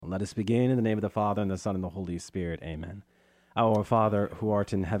Let us begin in the name of the Father, and the Son, and the Holy Spirit. Amen. Our Father, who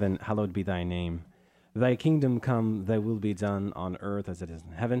art in heaven, hallowed be thy name. Thy kingdom come, thy will be done on earth as it is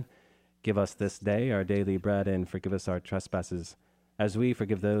in heaven. Give us this day our daily bread, and forgive us our trespasses, as we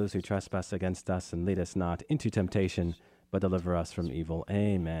forgive those who trespass against us. And lead us not into temptation, but deliver us from evil.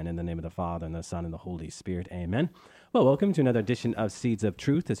 Amen. In the name of the Father, and the Son, and the Holy Spirit. Amen. Well, welcome to another edition of Seeds of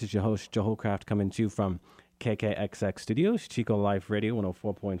Truth. This is your host, Joel Craft, coming to you from KKXX Studios, Chico Life Radio,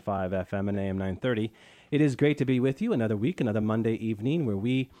 104.5 FM and AM 930. It is great to be with you another week, another Monday evening, where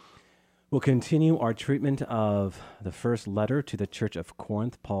we will continue our treatment of the first letter to the Church of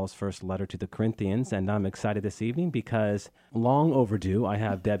Corinth, Paul's first letter to the Corinthians. And I'm excited this evening because, long overdue, I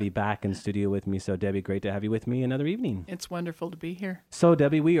have Debbie back in studio with me. So, Debbie, great to have you with me another evening. It's wonderful to be here. So,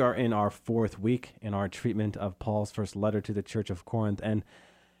 Debbie, we are in our fourth week in our treatment of Paul's first letter to the Church of Corinth. And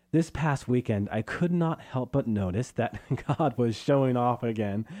this past weekend, I could not help but notice that God was showing off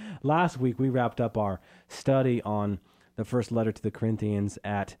again. Last week, we wrapped up our study on the first letter to the Corinthians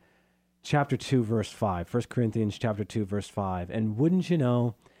at chapter 2, verse 5. 1 Corinthians chapter 2, verse 5. And wouldn't you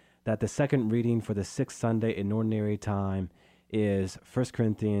know that the second reading for the sixth Sunday in Ordinary Time is 1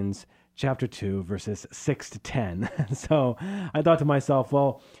 Corinthians chapter 2, verses 6 to 10. So I thought to myself,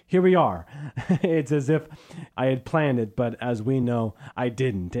 well, here we are. It's as if I had planned it, but as we know, I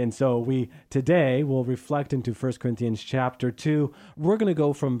didn't. And so we today will reflect into 1 Corinthians chapter 2. We're going to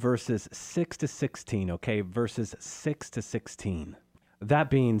go from verses 6 to 16, okay? Verses 6 to 16. That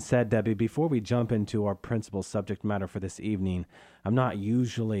being said, Debbie, before we jump into our principal subject matter for this evening, I'm not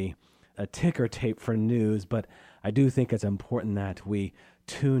usually a ticker tape for news, but I do think it's important that we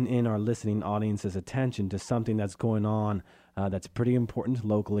tune in our listening audience's attention to something that's going on that's pretty important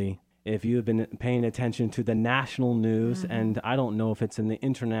locally. If you've been paying attention to the national news, and I don't know if it's in the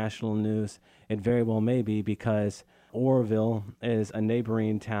international news, it very well may be, because Oroville is a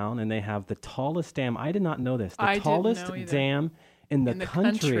neighboring town, and they have the tallest dam. I did not know this. The tallest dam in the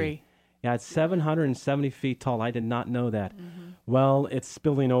country. Yeah, it's 770 feet tall. I did not know that. Well, it's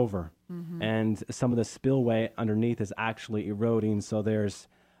spilling over, and some of the spillway underneath is actually eroding, so there's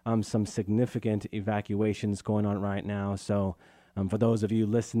some significant evacuations going on right now. So for those of you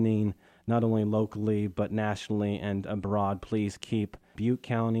listening, not only locally but nationally and abroad, please keep Butte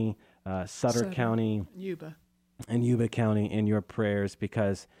County, Sutter County, and Yuba County in your prayers,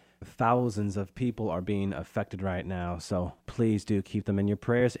 because thousands of people are being affected right now. So please do keep them in your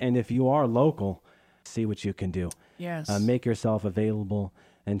prayers. And if you are local, see what you can do. Yes. Make yourself available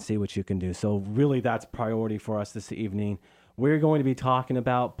and see what you can do. So really, that's priority for us this evening. We're going to be talking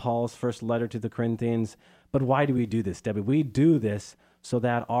about Paul's first letter to the Corinthians. But why do we do this, Debbie? We do this so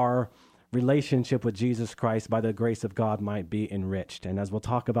that our relationship with Jesus Christ, by the grace of God, might be enriched. And as we'll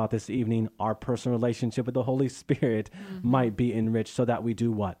talk about this evening, our personal relationship with the Holy Spirit might be enriched, so that we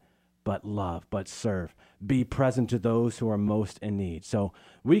do what? But love, but serve, be present to those who are most in need. So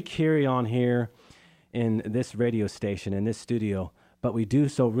we carry on here in this radio station, in this studio, but we do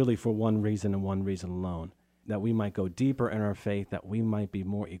so really for one reason and one reason alone, that we might go deeper in our faith, that we might be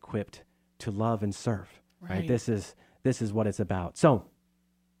more equipped to love and serve. Right? This is what it's about. So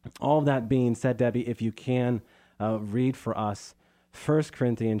all of that being said, Debbie, if you can read for us 1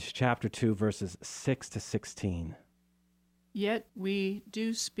 Corinthians chapter 2, verses 6 to 16. Yet we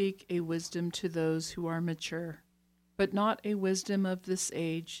do speak a wisdom to those who are mature, but not a wisdom of this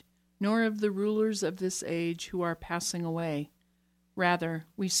age, nor of the rulers of this age who are passing away. Rather,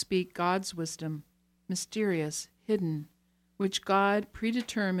 we speak God's wisdom, mysterious, hidden, which God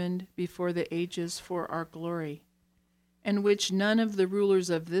predetermined before the ages for our glory, and which none of the rulers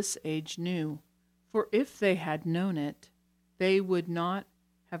of this age knew. For if they had known it, they would not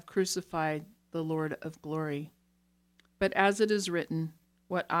have crucified the Lord of glory. But as it is written,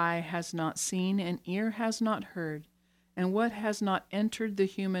 what eye has not seen and ear has not heard, and what has not entered the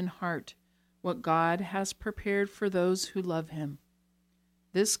human heart, what God has prepared for those who love him.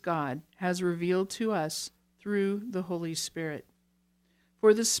 This God has revealed to us through the Holy Spirit.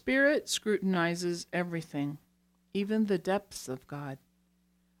 For the Spirit scrutinizes everything, even the depths of God.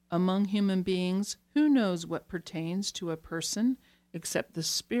 Among human beings, who knows what pertains to a person except the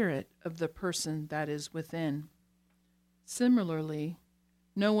spirit of the person that is within? Similarly,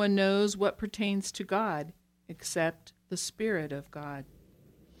 no one knows what pertains to God except the Spirit of God.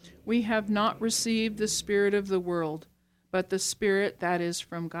 We have not received the spirit of the world, but the Spirit that is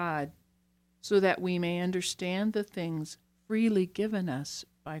from God, so that we may understand the things freely given us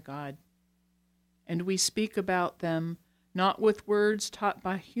by God. And we speak about them not with words taught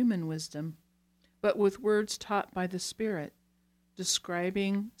by human wisdom, but with words taught by the Spirit,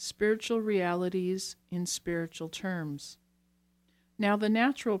 describing spiritual realities in spiritual terms. Now the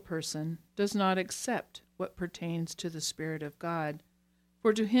natural person does not accept what pertains to the Spirit of God,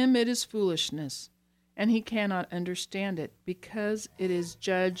 for to him it is foolishness, and he cannot understand it, because it is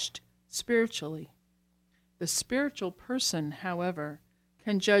judged spiritually. The spiritual person, however,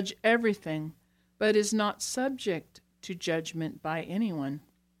 can judge everything, but is not subject to judgment by anyone.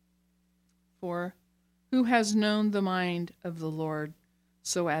 For who has known the mind of the Lord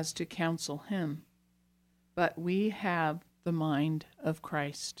so as to counsel him? But we have the mind of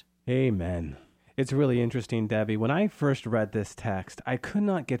Christ. Amen. It's really interesting, Debbie. When I first read this text, I could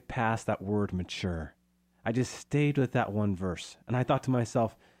not get past that word mature. I just stayed with that one verse. And I thought to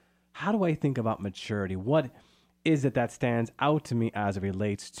myself, how do I think about maturity? What is it that stands out to me as it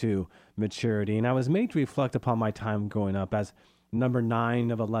relates to maturity? And I was made to reflect upon my time growing up as number 9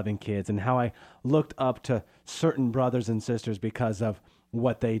 of 11 kids and how I looked up to certain brothers and sisters because of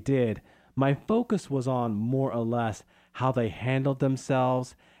what they did. My focus was on more or less how they handled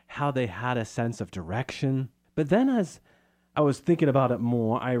themselves, how they had a sense of direction. But then as I was thinking about it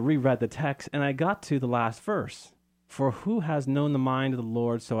more, I reread the text and I got to the last verse. For who has known the mind of the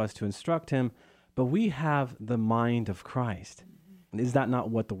Lord so as to instruct him? But we have the mind of Christ. Is that not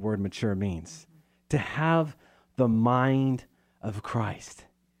what the word mature means? To have the mind of Christ.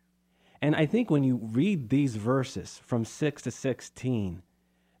 And I think when you read these verses from 6 to 16,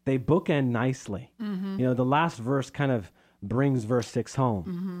 they bookend nicely. The last verse kind of brings verse 6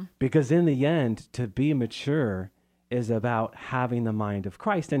 home. Because in the end, to be mature is about having the mind of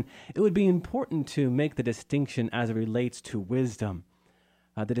Christ. And it would be important to make the distinction as it relates to wisdom,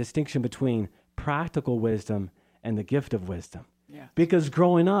 the distinction between practical wisdom and the gift of wisdom. Yeah. Because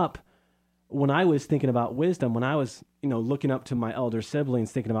growing up, when I was thinking about wisdom, when I was, looking up to my elder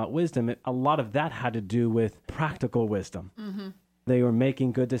siblings thinking about wisdom, a lot of that had to do with practical wisdom. They were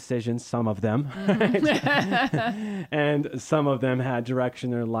making good decisions, some of them, and some of them had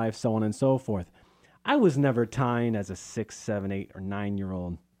direction in their life, so on and so forth. I was never tying as a 6, 7, 8, or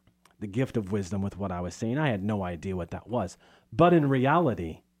 9-year-old the gift of wisdom with what I was saying. I had no idea what that was. But in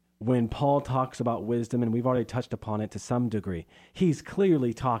reality, when Paul talks about wisdom, and we've already touched upon it to some degree, he's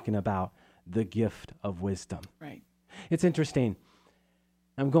clearly talking about the gift of wisdom. Right. It's interesting.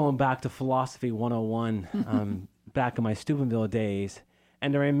 I'm going back to Philosophy 101, back in my Steubenville days,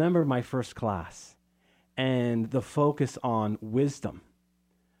 and I remember my first class and the focus on wisdom.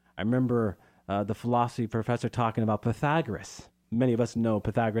 I remember the philosophy professor talking about Pythagoras. Many of us know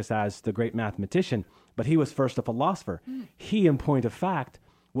Pythagoras as the great mathematician, but he was first a philosopher. He, in point of fact,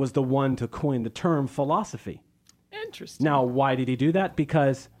 was the one to coin the term philosophy. Interesting. Now, why did he do that?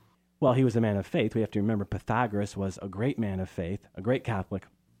 Because, well, he was a man of faith. We have to remember Pythagoras was a great man of faith, a great Catholic.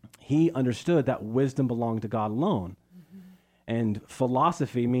 He understood that wisdom belonged to God alone. And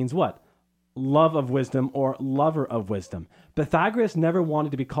philosophy means what? Love of wisdom or lover of wisdom. Pythagoras never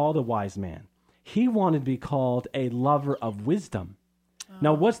wanted to be called a wise man. He wanted to be called a lover of wisdom.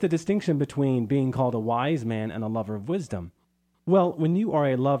 Now, what's the distinction between being called a wise man and a lover of wisdom? Well, when you are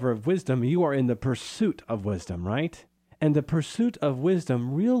a lover of wisdom, you are in the pursuit of wisdom, right? And the pursuit of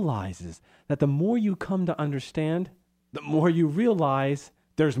wisdom realizes that the more you come to understand, the more you realize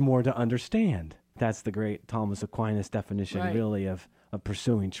there's more to understand. That's the great Thomas Aquinas definition, Right. really, of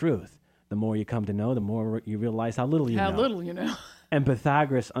pursuing truth. The more you come to know, the more you realize how little you know. How little you know. And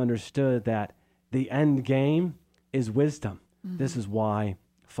Pythagoras understood that the end game is wisdom. This is why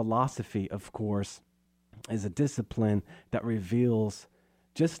philosophy, of course, is a discipline that reveals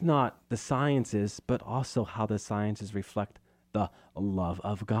just not the sciences, but also how the sciences reflect the love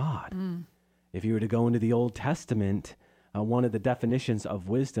of God. If you were to go into the Old Testament, one of the definitions of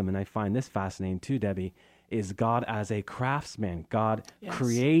wisdom, and I find this fascinating too, Debbie, is God as a craftsman, God Yes.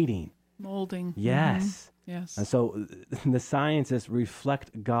 creating. Molding. Yes. Yes. And so the sciences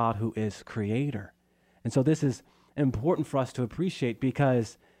reflect God who is creator. And so this is important for us to appreciate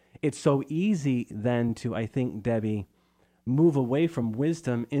because it's so easy then to, I think, Debbie, move away from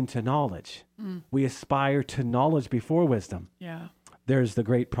wisdom into knowledge. We aspire to knowledge before wisdom. Yeah. There's the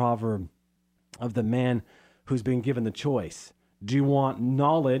great proverb of the man who's been given the choice. Do you want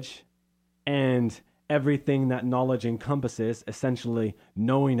knowledge and everything that knowledge encompasses, essentially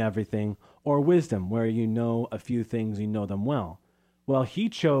knowing everything, or wisdom, where you know a few things, you know them well? Well, he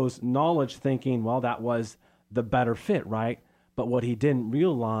chose knowledge thinking, well, that was the better fit, right? But what he didn't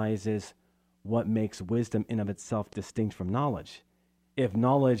realize is what makes wisdom in of itself distinct from knowledge. If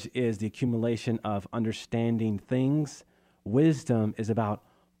knowledge is the accumulation of understanding things, wisdom is about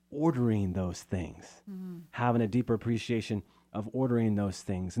ordering those things, having a deeper appreciation of ordering those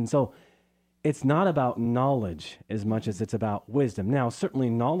things. And so it's not about knowledge as much as it's about wisdom. Now, certainly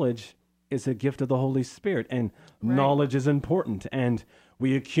knowledge is a gift of the Holy Spirit, and Right. knowledge is important. And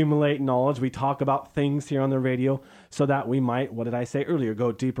we accumulate knowledge. We talk about things here on the radio so that we might, what did I say earlier,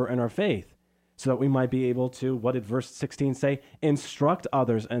 go deeper in our faith, so that we might be able to, what did verse 16 say? Instruct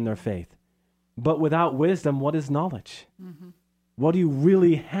others in their faith. But without wisdom, what is knowledge? What do you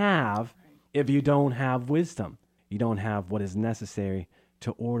really have if you don't have wisdom? You don't have what is necessary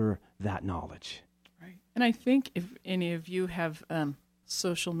to order that knowledge. Right. And I think if any of you have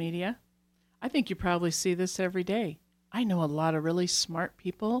social media, I think you probably see this every day. I know a lot of really smart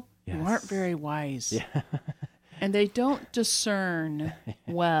people who Yes. aren't very wise. Yeah. And they don't discern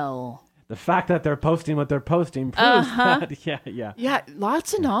well. The fact that they're posting what they're posting proves that. Yeah. Yeah,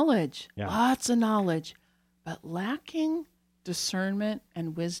 lots of knowledge. Yeah. Lots of knowledge. But lacking discernment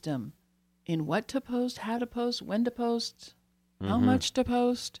and wisdom in what to post, how to post, when to post, how much to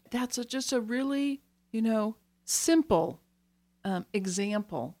post. That's just a really, simple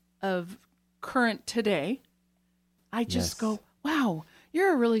example of current today. I just Yes. go, wow,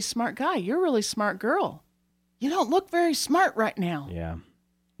 you're a really smart guy. You're a really smart girl. You don't look very smart right now. Yeah.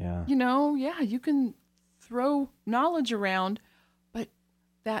 You can throw knowledge around, but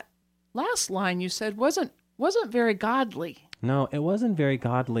that last line you said wasn't very godly. No, it wasn't very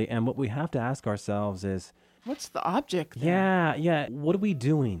godly. And what we have to ask ourselves is, What's the object there? yeah, what are we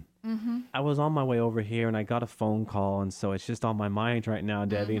doing? I was on my way over here and I got a phone call, and so it's just on my mind right now,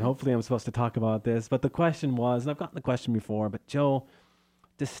 Debbie, and hopefully I'm supposed to talk about this. But the question was, and I've gotten the question before, but Joe,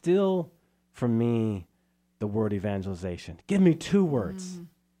 distill for me the word evangelization. Give me 2 words.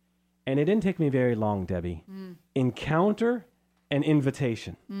 And it didn't take me very long, Debbie. Encounter and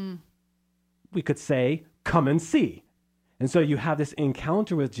invitation. We could say, come and see. And so you have this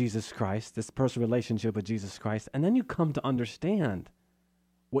encounter with Jesus Christ, this personal relationship with Jesus Christ, and then you come to understand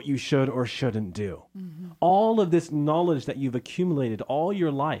what you should or shouldn't do. All of this knowledge that you've accumulated all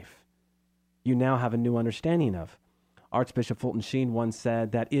your life, you now have a new understanding of. Archbishop Fulton Sheen once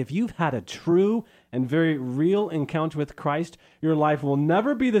said that if you've had a true and very real encounter with Christ, your life will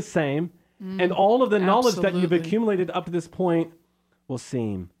never be the same, and all of the knowledge that you've Absolutely. accumulated up to this point will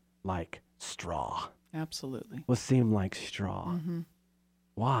seem like straw. Absolutely. Will seem like straw.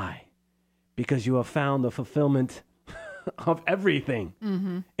 Why? Because you have found the fulfillment of everything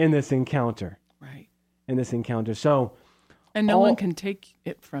in this encounter. Right. In this encounter. So, And no All- one can take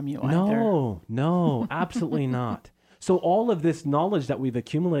it from you either. no, absolutely not. So all of this knowledge that we've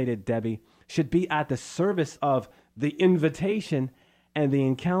accumulated, Debbie, should be at the service of the invitation and the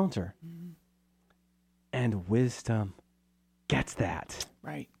encounter. And wisdom gets that.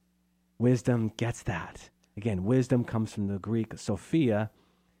 Right. Wisdom gets that. Again, wisdom comes from the Greek Sophia,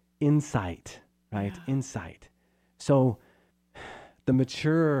 insight, right? Yeah. Insight. So the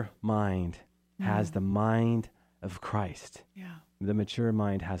mature mind has the mind of Christ. Yeah. The mature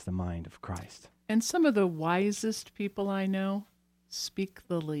mind has the mind of Christ. And some of the wisest people I know speak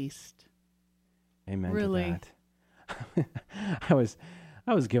the least. Amen Really? to that.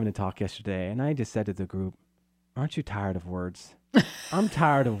 I was giving a talk yesterday, and I just said to the group, aren't you tired of words? I'm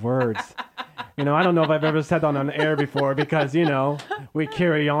tired of words. I don't know if I've ever said that on air before because, we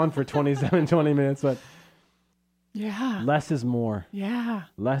carry on for 20 minutes, but Yeah. less is more. Yeah.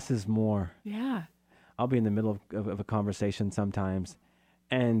 Less is more. Yeah. I'll be in the middle of a conversation sometimes,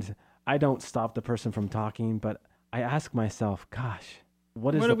 and I don't stop the person from talking, but I ask myself, gosh,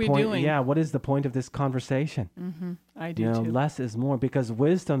 what is What the are we point? doing? Yeah, what is the point of this conversation? I do too. Less is more, because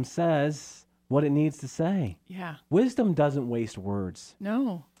wisdom says what it needs to say. Yeah. Wisdom doesn't waste words.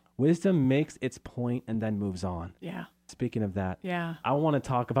 No. Wisdom makes its point and then moves on. Yeah. Speaking of that, Yeah. I want to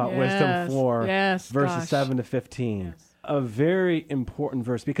talk about Yes, Wisdom 4, yes, verses gosh. 7 to 15. Yes. A very important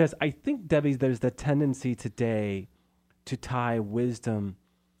verse, because I think, Debbie, there's the tendency today to tie wisdom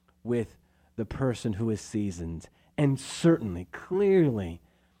with the person who is seasoned. And certainly, clearly,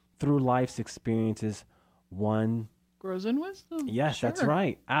 through life's experiences, one... Grows in wisdom. Yes, that's Sure.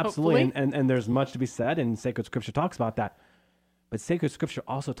 right. Absolutely. Hopefully. And there's much to be said, and Sacred Scripture talks about that. But Sacred Scripture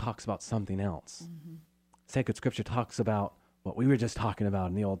also talks about something else. Sacred Scripture talks about what we were just talking about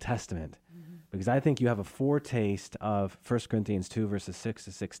in the Old Testament. Because I think you have a foretaste of 1 Corinthians 2, verses 6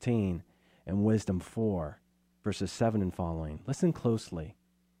 to 16, and Wisdom 4, verses 7 and following. Listen closely.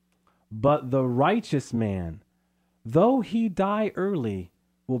 But the righteous man, though he die early,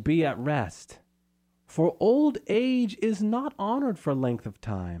 will be at rest. For old age is not honored for length of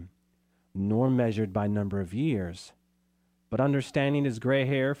time, nor measured by number of years. But understanding is gray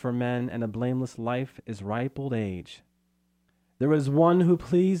hair for men, and a blameless life is ripe old age. There was one who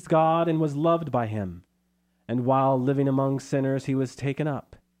pleased God and was loved by him, and while living among sinners he was taken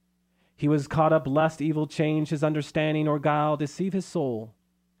up. He was caught up lest evil change his understanding or guile deceive his soul.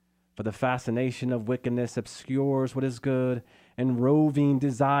 For the fascination of wickedness obscures what is good, and roving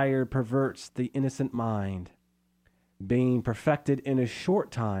desire perverts the innocent mind. Being perfected in a short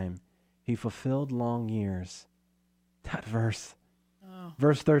time, he fulfilled long years. That verse. Oh.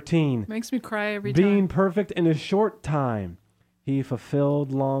 Verse 13. Makes me cry every Being time. perfect in a short time, he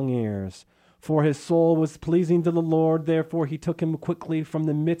fulfilled long years. For his soul was pleasing to the Lord, therefore he took him quickly from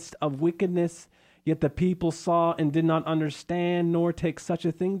the midst of wickedness. Yet the people saw and did not understand, nor take such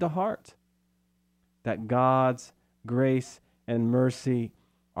a thing to heart. That God's grace and mercy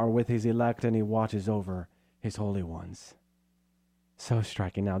are with his elect, and he watches over his holy ones. So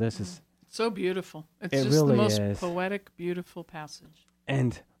striking. Now this is... So beautiful. It's It just really the most is. poetic, beautiful passage.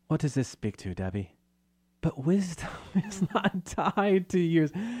 And what does this speak to, Debbie? But wisdom is not tied to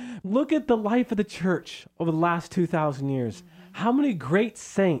years. Look at the life of the church over the last 2,000 years. How many great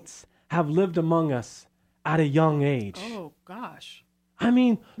saints have lived among us at a young age? Oh, gosh. I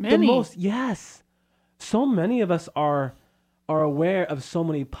mean, Many. yes. So many of us are aware of so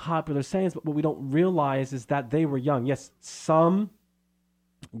many popular saints, but what we don't realize is that they were young. Yes, some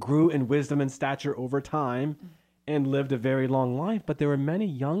grew in wisdom and stature over time and lived a very long life, but there were many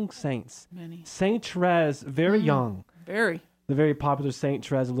young saints. Many. Saint Therese, very young. Very. The very popular Saint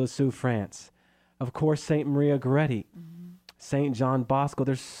Therese of Lisieux, France. Of course, Saint Maria Goretti. Saint John Bosco.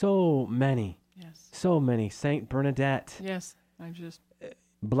 There's so many. Yes. So many. Saint Bernadette. Yes. I'm just...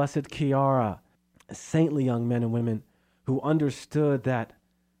 Blessed Chiara. Saintly young men and women who understood that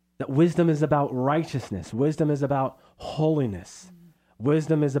wisdom is about righteousness. Wisdom is about holiness.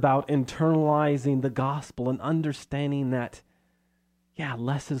 Wisdom is about internalizing the gospel and understanding that,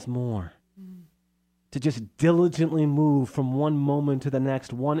 less is more. To just diligently move from one moment to the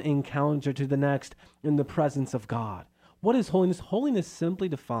next, one encounter to the next in the presence of God. What is holiness? Holiness simply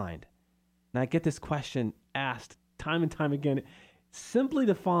defined, and I get this question asked time and time again, simply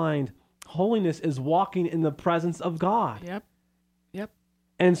defined, holiness is walking in the presence of God. Yep.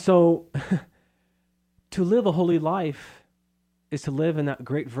 And so to live a holy life is to live in that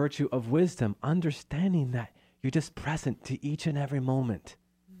great virtue of wisdom, understanding that you're just present to each and every moment.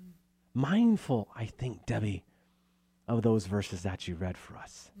 Mindful, I think, Debbie, of those verses that you read for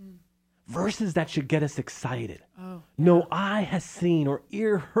us. Verses that should get us excited. Oh. No eye has seen or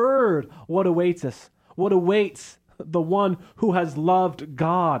ear heard what awaits us, what awaits the one who has loved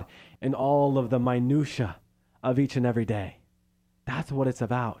God in all of the minutia of each and every day. That's what it's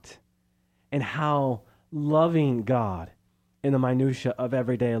about. And how loving God in the minutia of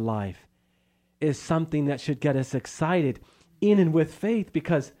everyday life is something that should get us excited in and with faith,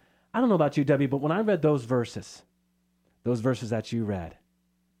 because I don't know about you, Debbie, but when I read those verses that you read,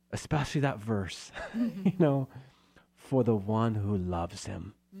 especially that verse, for the one who loves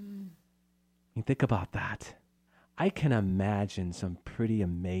him. You think about that. I can imagine some pretty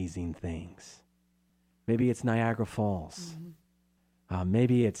amazing things. Maybe it's Niagara Falls.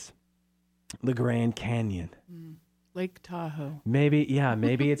 Maybe it's the Grand Canyon. Lake Tahoe. Maybe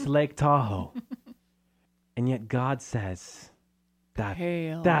it's Lake Tahoe. And yet God says that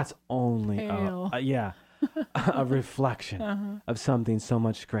Pale. that's only Pale. a reflection of something so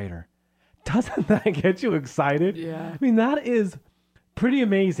much greater. Doesn't that get you excited? Yeah. I mean, that is pretty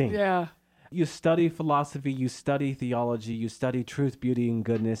amazing. Yeah. You study philosophy, you study theology, you study truth, beauty, and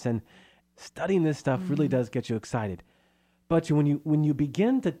goodness, and studying this stuff really does get you excited. But when you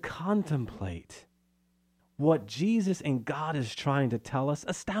begin to contemplate what Jesus and God is trying to tell us,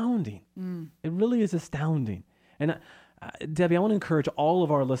 astounding. It really is astounding. And Debbie, I want to encourage all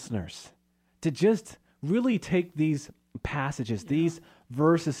of our listeners to just really take these passages, these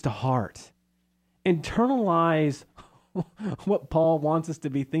verses to heart. Internalize what Paul wants us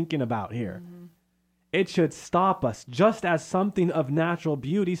to be thinking about here. It should stop us, just as something of natural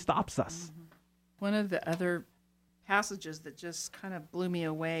beauty stops us. One of the other passages that just kind of blew me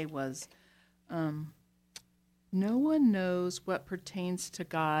away was, no one knows what pertains to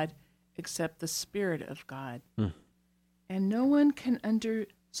God except the Spirit of God. And no one can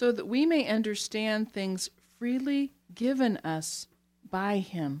so that we may understand things freely given us by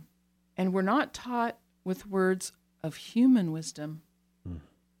him. And we're not taught with words of human wisdom,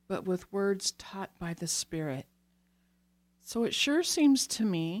 but with words taught by the Spirit. So it sure seems to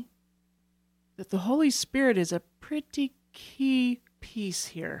me that the Holy Spirit is a pretty key piece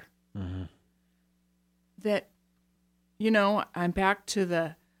here. That, I'm back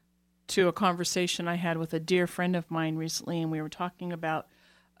to a conversation I had with a dear friend of mine recently, and we were talking about,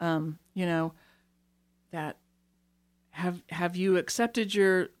 that have you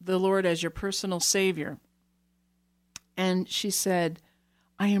accepted the Lord as your personal Savior? And she said,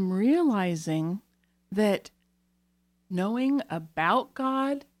 I am realizing that knowing about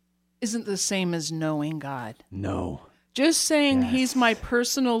God isn't the same as knowing God. No. Just saying Yes. he's my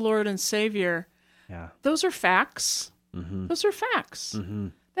personal Lord and Savior, Yeah. those are facts. Mm-hmm. Those are facts. Mm-hmm.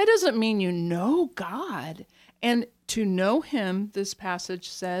 That doesn't mean you know God. And to know him, this passage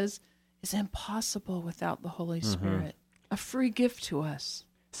says, is impossible without the Holy Spirit. A free gift to us.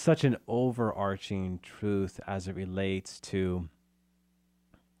 Such an overarching truth as it relates to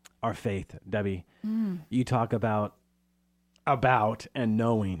our faith, Debbie. You talk about and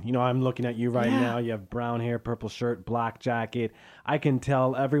knowing. You know, I'm looking at you right Yeah. now. You have brown hair, purple shirt, black jacket. I can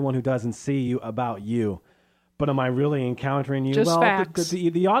tell everyone who doesn't see you about you. But am I really encountering you? Just well, facts.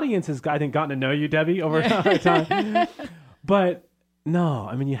 the audience has, I think, gotten to know you, Debbie, over time. But no,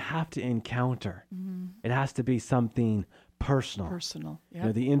 I mean, you have to encounter. It has to be something personal. Personal. You know,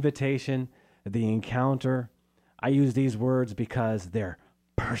 Yep. the invitation, the encounter. I use these words because they're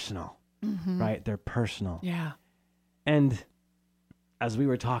personal, right? They're personal. Yeah. And as we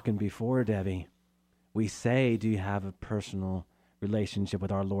were talking before, Debbie, we say, do you have a personal relationship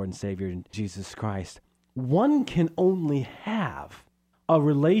with our Lord and Savior, Jesus Christ? One can only have a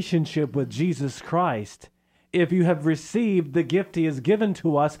relationship with Jesus Christ if you have received the gift he has given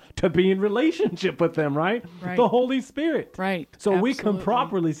to us to be in relationship with him, right? Right. The Holy Spirit. Right. So we can Absolutely.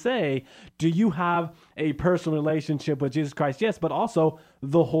 properly say, do you have a personal relationship with Jesus Christ? Yes, but also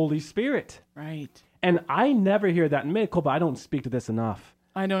the Holy Spirit. Right. And I never hear that in medical, but I don't speak to this enough.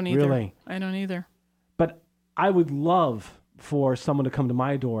 I don't either. Really? I don't either. But I would love for someone to come to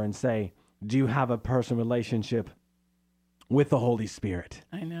my door and say, do you have a personal relationship with the Holy Spirit?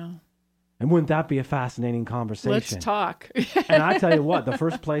 I know. And wouldn't that be a fascinating conversation? Let's talk. And I tell you what, the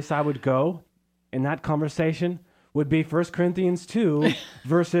first place I would go in that conversation would be 1 Corinthians 2,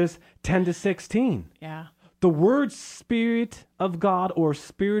 verses 10 to 16. Yeah. The word Spirit of God or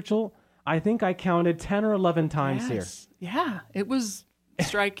spiritual, I think I counted 10 or 11 times here. Yes. Yeah. It was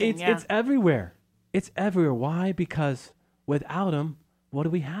striking. It's everywhere. It's everywhere. Why? Because without him, what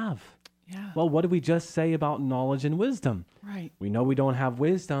do we have? Yeah. Well, what did we just say about knowledge and wisdom? Right. We know we don't have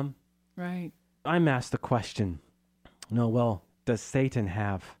wisdom. Right. I'm asked the question, does Satan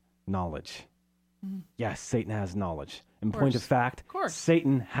have knowledge? Yes, Satan has knowledge. In point of course. fact, course.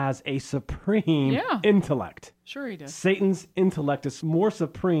 Satan has a supreme Yeah. intellect. Sure he does. Satan's intellect is more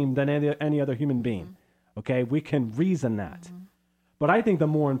supreme than any other human being. Okay, we can reason that. But I think the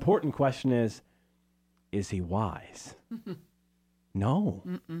more important question is he wise? No.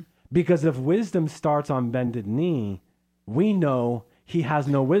 Because if wisdom starts on bended knee, we know he has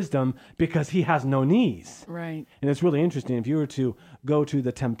no wisdom because he has no knees. Right. And it's really interesting. If you were to go to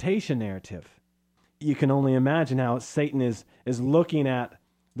the temptation narrative, you can only imagine how Satan is looking at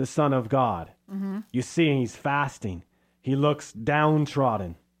the Son of God. You see he's fasting. He looks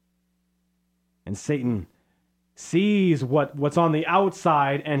downtrodden. And Satan sees what's on the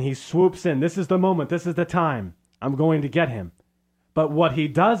outside and he swoops in. This is the moment. This is the time. I'm going to get him. But what he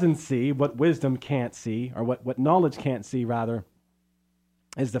doesn't see, what wisdom can't see, or what knowledge can't see, rather,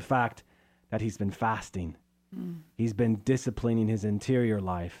 is the fact that he's been fasting. He's been disciplining his interior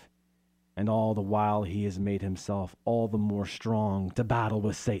life. And all the while, he has made himself all the more strong to battle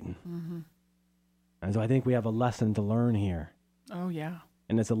with Satan. And so I think we have a lesson to learn here. Oh, yeah.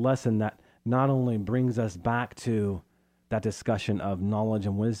 And it's a lesson that not only brings us back to that discussion of knowledge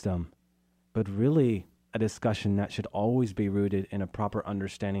and wisdom, but really a discussion that should always be rooted in a proper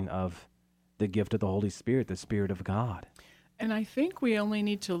understanding of the gift of the Holy Spirit, the Spirit of God. And I think we only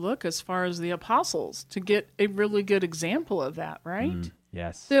need to look as far as the apostles to get a really good example of that, right?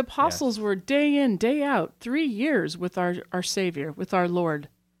 Yes. The apostles were day in, day out, 3 years with our Savior, with our Lord.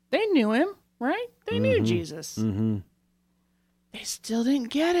 They knew him, right? They knew Jesus. They still didn't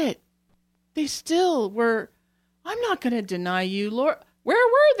get it. They still were, I'm not going to deny you, Lord. Where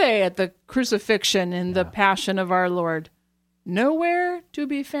were they at the crucifixion and the passion of our Lord? Nowhere to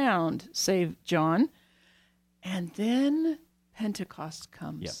be found, save John. And then Pentecost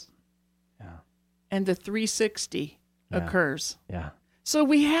comes. Yep. Yeah. And the 360 occurs. Yeah. So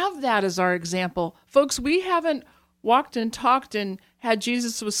we have that as our example. Folks, we haven't walked and talked and had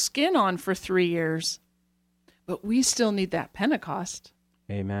Jesus with skin on for 3 years, but we still need that Pentecost.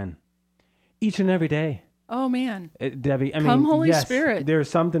 Amen. Each and every day. Oh, man. Debbie, Come, Holy yes, Spirit. There's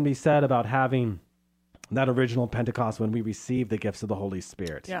something to be said about having that original Pentecost when we receive the gifts of the Holy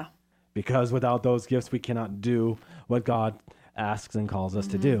Spirit. Yeah. Because without those gifts, we cannot do what God asks and calls us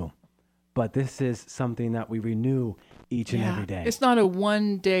to do. But this is something that we renew each and every day. It's not a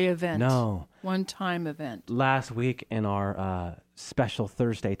one-day event. No. One-time event. Last week in our special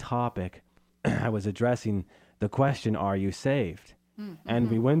Thursday topic, I was addressing the question, are you saved? And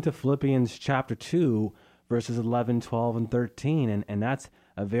we went to Philippians chapter 2, verses 11, 12, and 13. And that's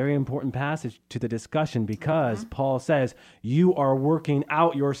a very important passage to the discussion because Paul says, you are working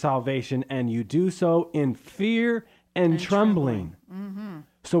out your salvation and you do so in fear and trembling.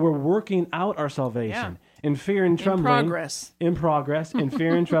 So we're working out our salvation in fear and trembling. In progress, in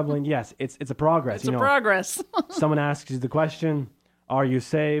fear and trembling. Yes, it's a progress. It's a progress. Someone asks you the question, are you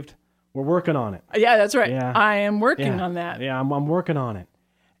saved? We're working on it. Yeah, that's right. Yeah. I am working on that. Yeah, I'm working on it.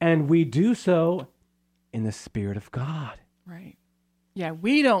 And we do so in the Spirit of God. Right. Yeah,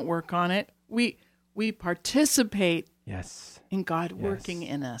 we don't work on it. We participate in God working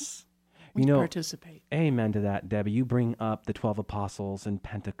in us. We participate. Amen to that, Debbie. You bring up the 12 apostles and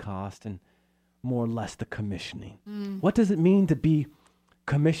Pentecost and more or less the commissioning. What does it mean to be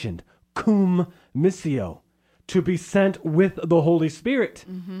commissioned? Cum missio. To be sent with the Holy Spirit,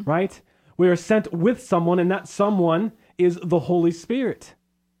 right? We are sent with someone, and that someone is the Holy Spirit.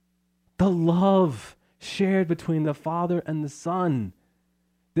 The love shared between the Father and the Son.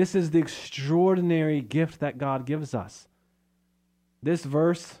 This is the extraordinary gift that God gives us. This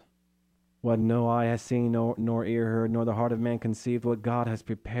verse, what no eye has seen, nor ear heard, nor the heart of man conceived, what God has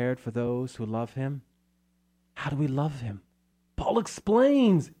prepared for those who love him. How do we love him? Paul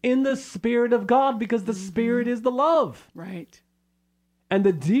explains in the Spirit of God because the Spirit is the love. Right. And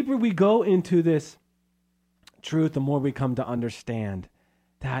the deeper we go into this truth, the more we come to understand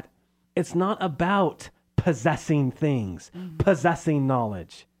that it's not about possessing things, possessing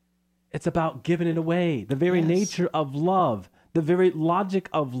knowledge. It's about giving it away. The very nature of love, the very logic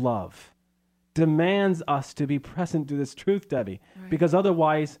of love demands us to be present to this truth, Debbie, because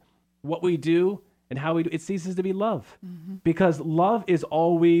otherwise what we do and how we do, it ceases to be love. Because love is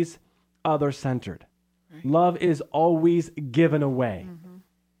always other-centered. Right. Love is always given away.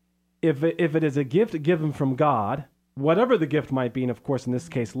 If it is a gift given from God, whatever the gift might be, and of course in this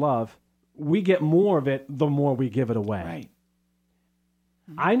case love, we get more of it the more we give it away. Right.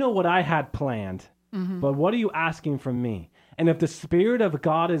 I know what I had planned, but what are you asking from me? And if the Spirit of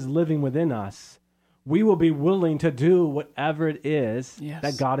God is living within us, we will be willing to do whatever it is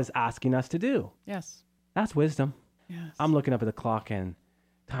that God is asking us to do. Yes. That's wisdom. Yes. I'm looking up at the clock and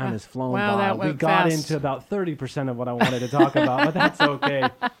time has flown wow, by. That went we got fast. into about 30% of what I wanted to talk about, but that's okay.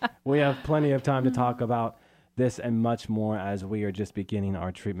 We have plenty of time to talk about this and much more as we are just beginning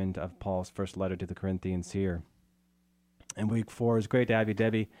our treatment of Paul's first letter to the Corinthians here. And week 4 is great to have you,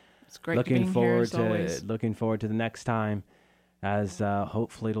 Debbie. It's great being here as always. Looking forward to the next time, as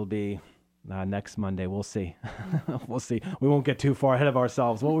hopefully it'll be next Monday. We'll see. We'll see. We won't get too far ahead of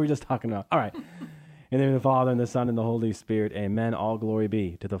ourselves. What were we just talking about? All right. In the name of the Father, and the Son, and the Holy Spirit. Amen. All glory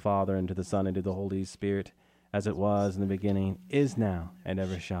be to the Father, and to the Son, and to the Holy Spirit, as it was in the beginning, is now, and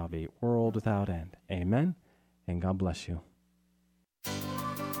ever shall be, world without end. Amen. And God bless you.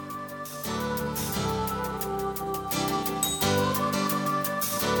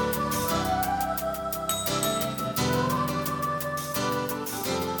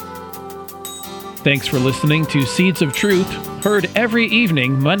 Thanks for listening to Seeds of Truth, heard every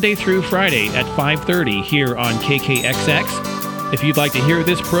evening, Monday through Friday at 5:30 here on KKXX. If you'd like to hear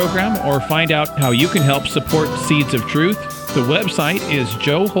this program or find out how you can help support Seeds of Truth, the website is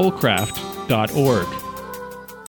joeholcraft.org.